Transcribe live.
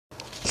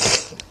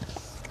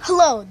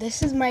Hello,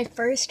 this is my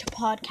first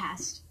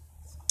podcast.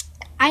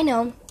 I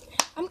know,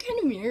 I'm kind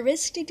of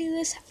nervous to do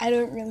this. I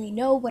don't really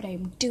know what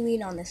I'm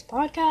doing on this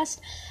podcast.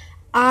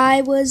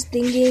 I was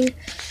thinking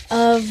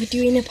of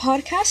doing a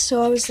podcast,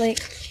 so I was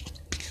like,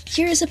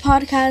 here's a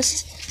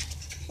podcast.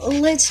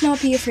 Let's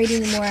not be afraid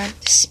anymore.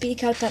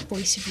 Speak out that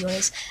voice of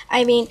yours.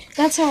 I mean,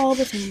 that's how all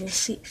the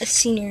famous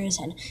seniors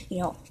and,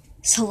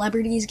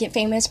 celebrities get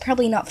famous.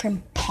 Probably not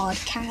from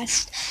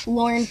podcast.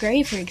 Lauren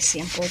Gray, for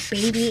example.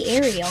 Baby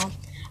Ariel.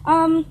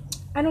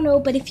 I don't know,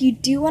 but if you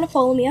do want to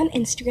follow me on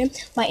Instagram,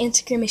 my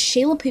Instagram is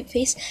Shayla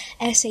Poopface,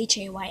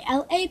 SHAYLAPOOPFACE.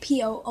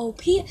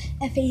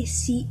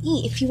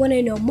 If you want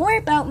to know more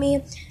about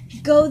me,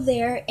 go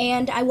there,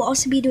 and I will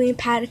also be doing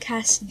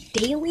podcasts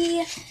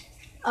daily.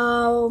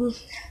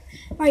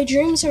 My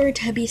dreams are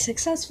to be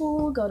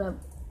successful, go to,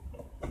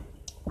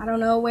 I don't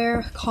know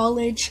where,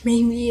 college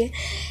maybe,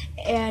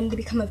 and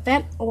become a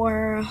vet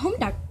or a home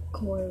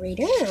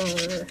decorator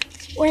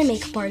or a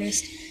makeup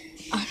artist.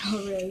 I'm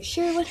not really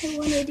sure what I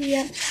want to do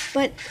yet,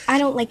 but I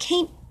don't like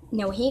hate.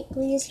 No hate,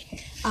 please.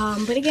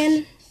 But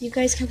again, you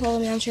guys can follow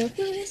me on Shayla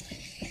Poopface.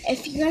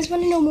 If you guys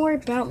want to know more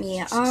about me,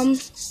 and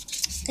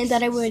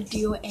that I would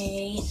do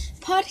a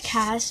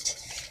podcast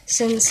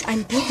since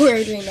I'm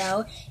bored right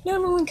now.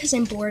 Not only because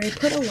I'm bored, I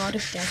put a lot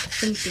of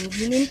depth and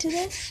thinking into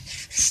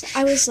this.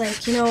 I was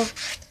like,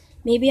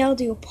 maybe I'll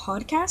do a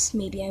podcast,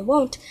 maybe I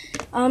won't.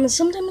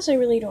 Sometimes I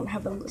really don't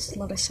have a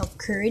lot of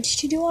self-courage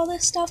to do all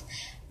this stuff,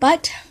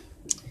 but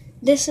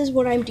this is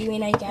what I'm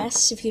doing, I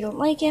guess. If you don't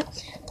like it,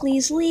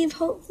 please leave.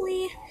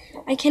 Hopefully,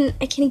 I can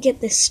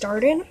get this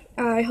started.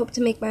 I hope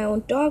to make my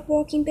own dog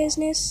walking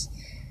business.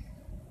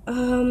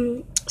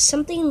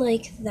 Something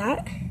like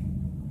that.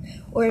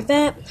 Or a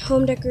vet,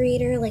 home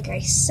decorator, like I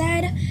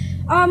said.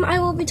 I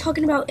will be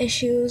talking about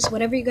issues,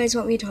 whatever you guys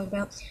want me to talk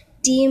about.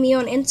 DM me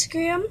on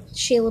Instagram,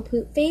 Shayla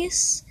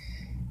Poopface.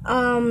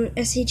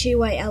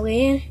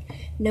 SHAYLA,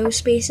 no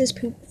spaces,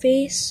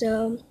 Poopface.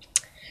 So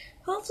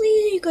hopefully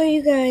you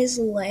guys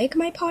like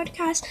my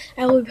podcast.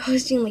 I will be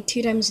posting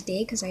 2 times a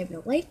day because I have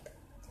no life.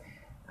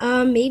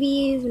 Maybe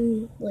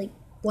even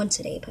once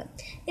a day. But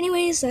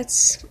anyways,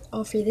 that's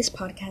all for this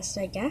podcast,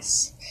 I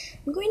guess.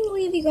 I'm going to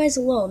leave you guys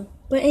alone.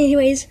 But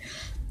anyways,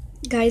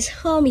 guys,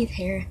 follow me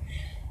there.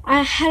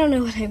 I don't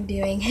know what I'm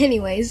doing.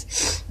 Anyways,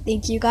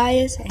 thank you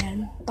guys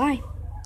and bye.